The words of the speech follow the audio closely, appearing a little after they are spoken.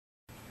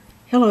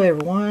Hello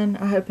everyone,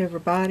 I hope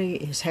everybody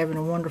is having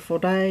a wonderful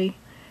day.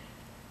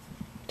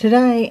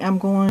 Today I'm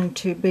going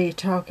to be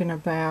talking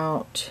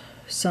about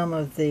some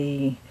of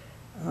the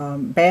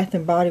Bath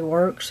and Body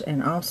Works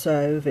and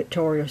also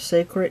Victoria's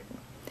Secret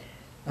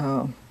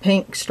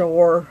pink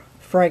store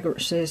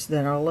fragrances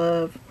that I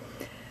love.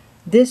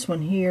 This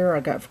one here I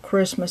got for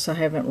Christmas. I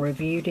haven't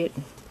reviewed it.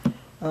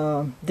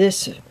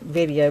 This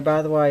video,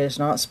 by the way, is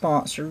not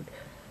sponsored.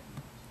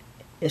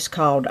 It's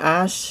called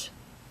Iced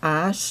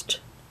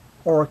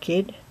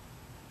Orchid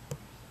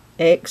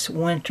X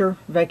Winter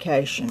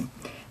Vacation,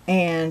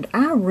 and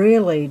I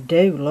really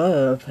do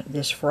love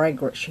this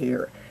fragrance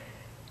here.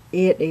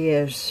 It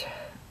is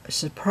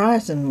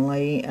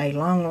surprisingly a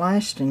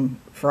long-lasting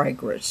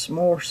fragrance,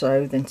 more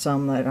so than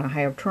some that I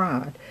have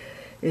tried.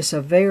 It's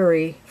a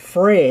very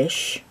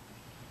fresh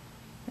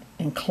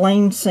and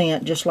clean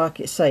scent, just like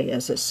it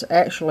says. It's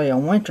actually a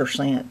winter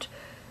scent,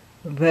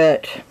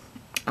 but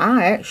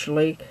I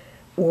actually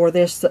wore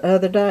this the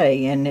other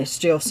day and it's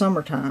still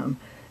summertime.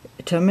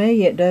 To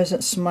me, it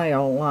doesn't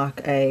smell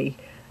like a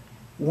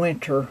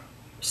winter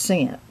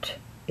scent.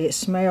 It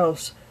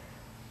smells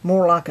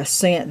more like a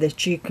scent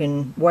that you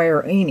can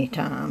wear any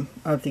time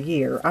of the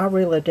year. I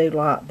really do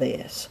like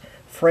this.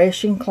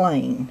 Fresh and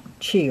clean,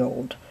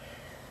 chilled.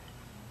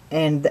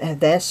 And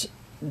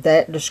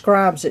that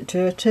describes it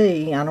to a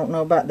T. I don't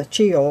know about the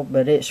chill,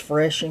 but it's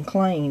fresh and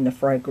clean, the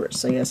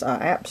fragrance says. I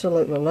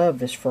absolutely love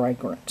this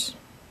fragrance.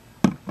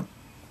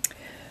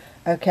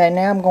 Okay,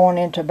 now I'm going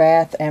into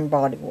Bath and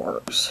Body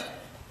Works.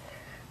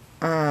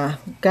 I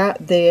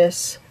got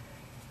this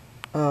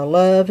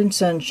Love and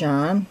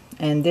Sunshine,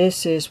 and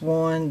this is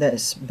one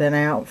that's been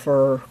out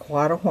for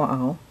quite a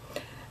while.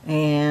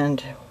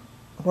 And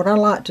what I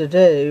like to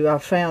do, I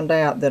found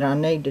out that I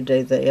need to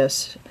do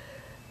this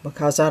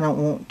because I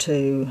don't want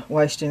to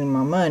waste any of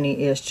my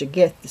money, is to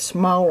get the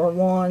smaller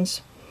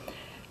ones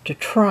to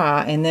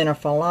try, and then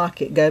if I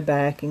like it, go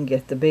back and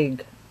get the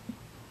big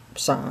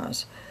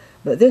size.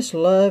 But this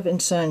Love and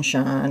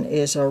Sunshine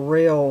is a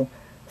real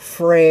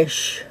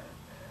fresh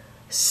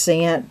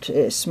scent.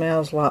 It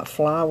smells like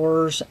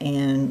flowers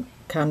and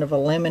kind of a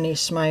lemony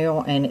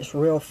smell, and it's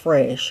real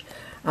fresh.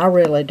 I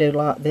really do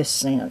like this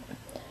scent.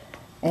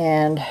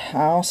 And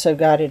I also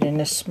got it in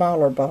this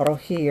smaller bottle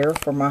here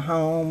for my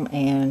home,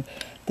 and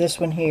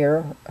this one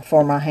here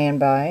for my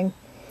handbag.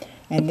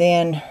 And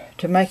then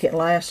to make it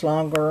last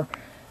longer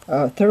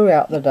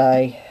throughout the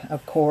day,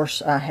 of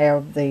course, I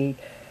have the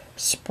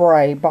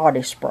spray,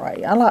 body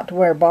spray. I like to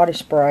wear body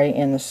spray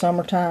in the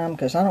summertime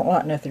because I don't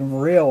like nothing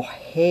real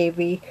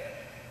heavy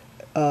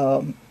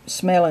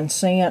smelling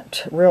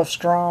scent, real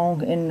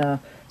strong in the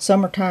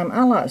summertime.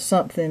 I like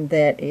something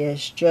that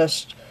is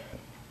just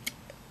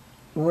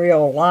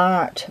real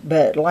light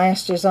but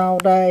lasts all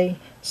day.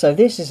 So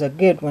this is a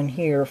good one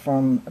here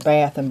from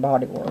Bath and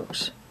Body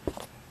Works.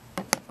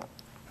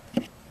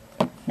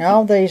 Now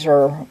all these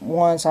are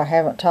ones I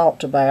haven't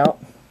talked about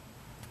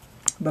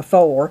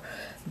before.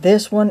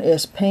 This one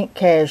is pink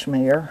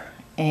cashmere,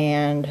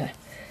 and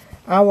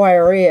I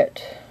wear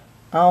it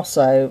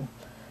also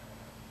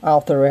all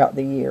throughout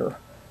the year.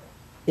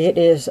 It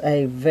is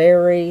a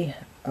very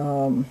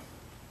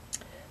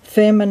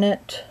feminine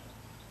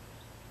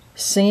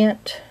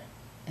scent,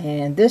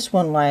 and this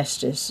one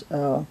lasts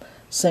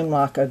seemed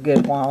like a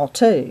good while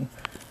too.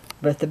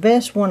 But the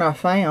best one I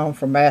found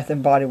from Bath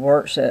and Body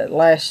Works that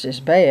lasts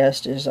its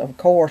best is, of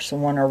course, the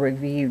one I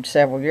reviewed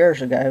several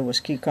years ago was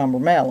Cucumber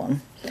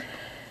Melon.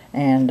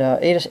 And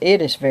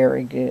it is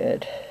very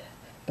good.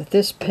 But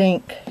this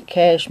pink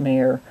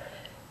cashmere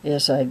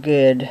is a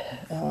good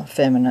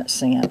feminine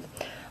scent,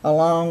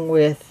 along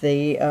with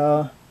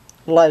the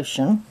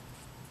lotion.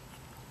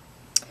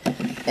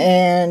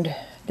 And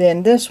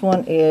then this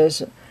one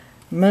is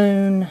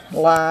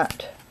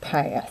Moonlight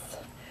Path.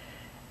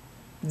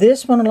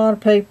 This one a lot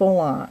of people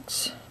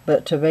likes,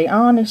 but to be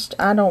honest,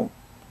 I don't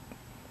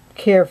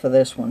care for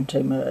this one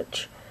too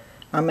much.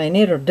 I mean,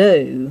 it'll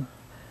do,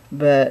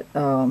 but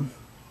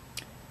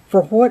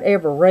for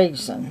whatever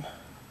reason,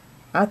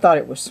 I thought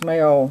it would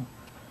smell,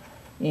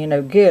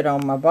 good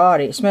on my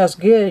body. It smells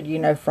good,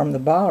 from the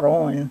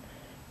bottle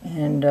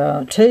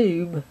and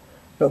tube,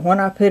 but when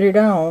I put it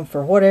on,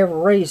 for whatever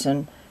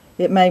reason,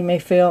 it made me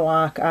feel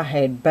like I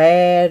had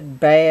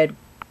bad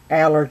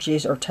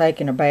allergies or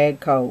taken a bad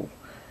cold.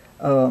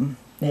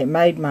 It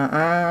made my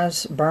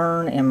eyes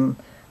burn and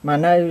my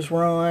nose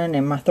run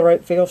and my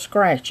throat feel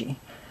scratchy.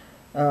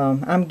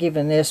 I'm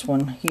giving this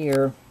one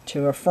here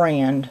to a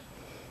friend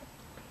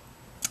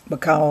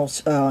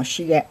because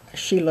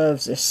she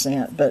loves this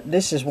scent, but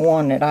this is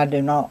one that I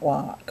do not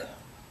like.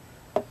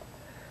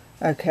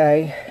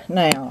 Okay,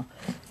 now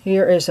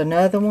here is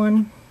another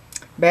one,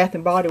 Bath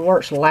and Body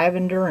Works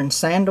Lavender and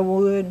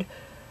Sandalwood.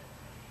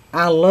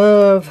 I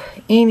love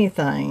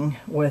anything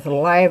with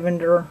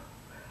lavender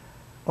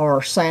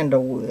or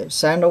sandalwood.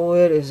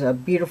 Sandalwood is a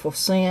beautiful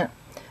scent,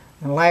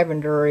 and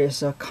lavender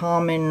is a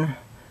common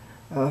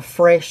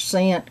fresh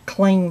scent,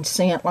 clean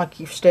scent, like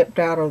you've stepped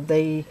out of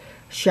the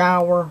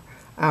shower.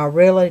 I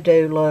really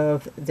do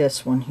love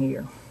this one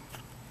here.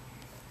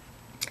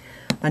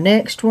 A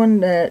next one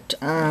that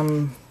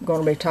I'm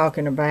going to be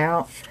talking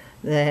about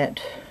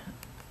that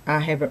I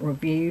haven't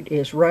reviewed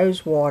is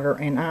rose water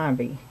and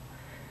ivy.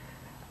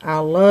 I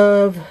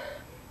love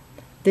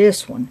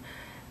this one.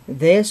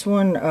 This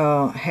one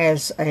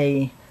has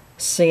a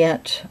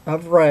scent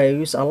of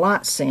rose, a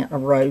light scent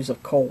of rose,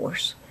 of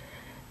course.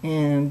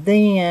 And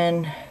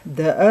then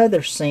the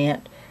other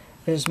scent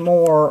is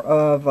more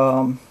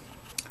of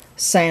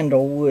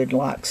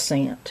sandalwood-like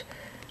scent.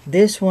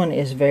 This one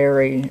is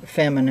very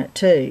feminine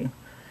too.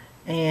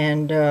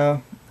 And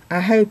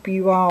I hope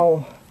you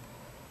all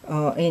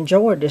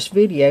enjoyed this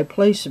video.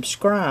 Please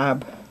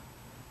subscribe,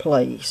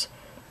 please.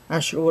 I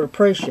sure would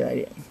appreciate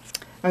it.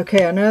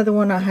 Okay, another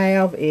one I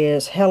have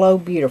is Hello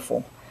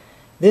Beautiful.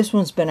 This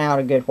one's been out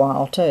a good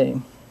while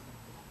too.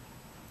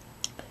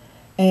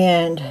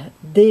 And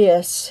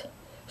this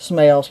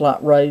smells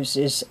like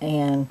roses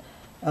and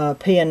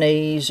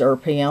peonies or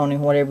peony,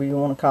 whatever you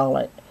want to call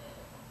it,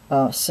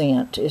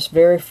 scent. It's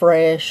very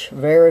fresh,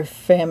 very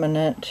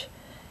feminine,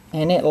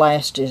 and it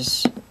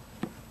lasts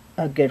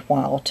a good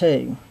while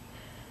too.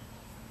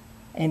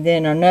 And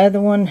then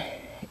another one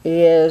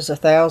is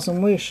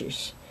 1,000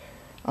 Wishes.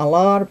 A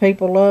lot of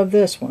people love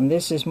this one.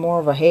 This is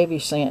more of a heavy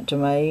scent to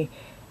me.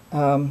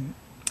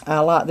 I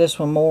like this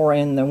one more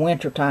in the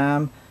winter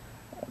time,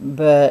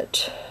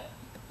 but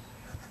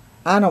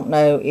I don't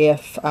know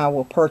if I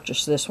will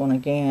purchase this one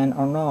again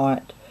or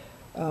not.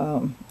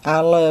 I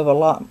love a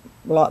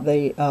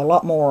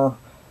lot more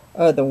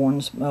other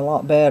ones a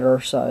lot better,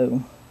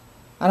 so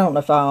I don't know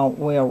if I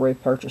will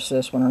repurchase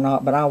this one or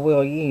not, but I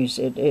will use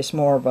it. It's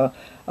more of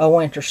a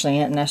winter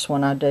scent, and that's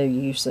when I do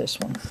use this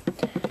one.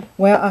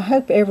 Well, I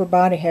hope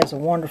everybody has a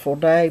wonderful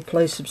day.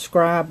 Please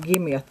subscribe.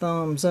 Give me a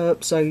thumbs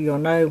up so you'll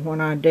know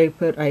when I do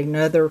put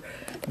another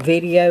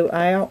video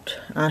out.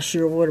 I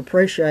sure would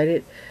appreciate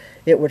it.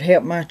 It would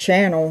help my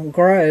channel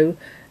grow.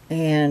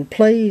 And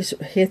please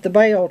hit the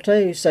bell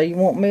too so you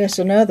won't miss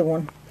another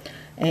one.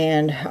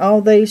 And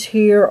all these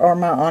here are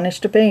my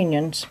honest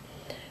opinions.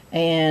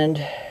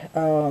 And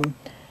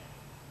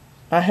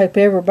I hope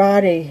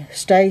everybody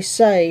stays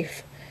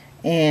safe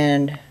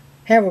and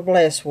have a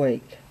blessed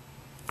week.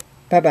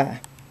 Bye-bye.